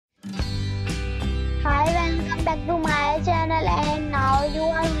back to my channel, and now you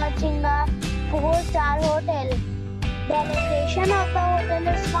are watching a 4-star hotel. The location of the hotel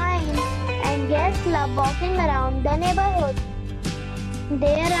is fine and guests love walking around the neighborhood.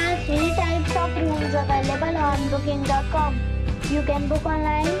 There are 3 types of rooms available on booking.com. You can book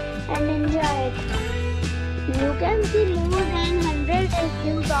online and enjoy it. You can see more than 100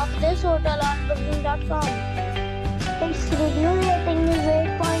 reviews of this hotel on booking.com. Its review rating is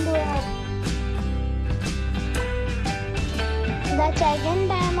 8.1. The check-in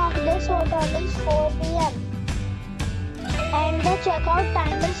time of this hotel is 4 p.m. and the check-out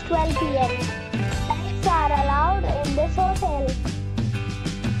time is 12 p.m. Pets are allowed in this hotel.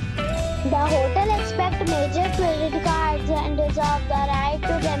 The hotel accepts major credit cards and reserves the right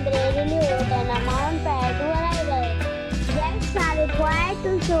to temporarily hold an amount prior to arrival. Guests are required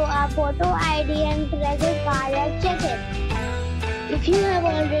to show a photo ID and credit card at check-in. If you have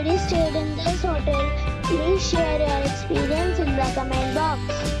already stayed in this hotel, please share your experience in the comment box.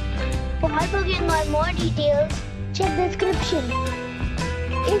 For booking or more details, check description.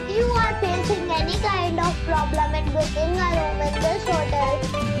 If you are facing any kind of problem in booking a room in this hotel,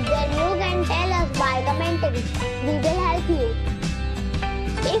 then you can tell us by commenting. We will help you.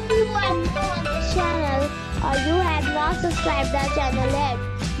 If you are new on this channel or you have not subscribed our channel yet,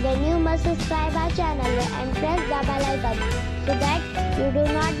 then you must subscribe our channel and press the bell icon so that you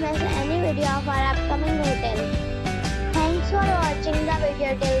do not miss any video of our upcoming hotel. Thanks for watching the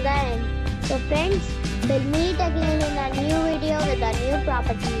video till the end. So friends, we'll meet again in a new video with a new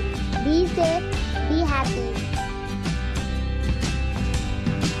property. Be safe, be happy.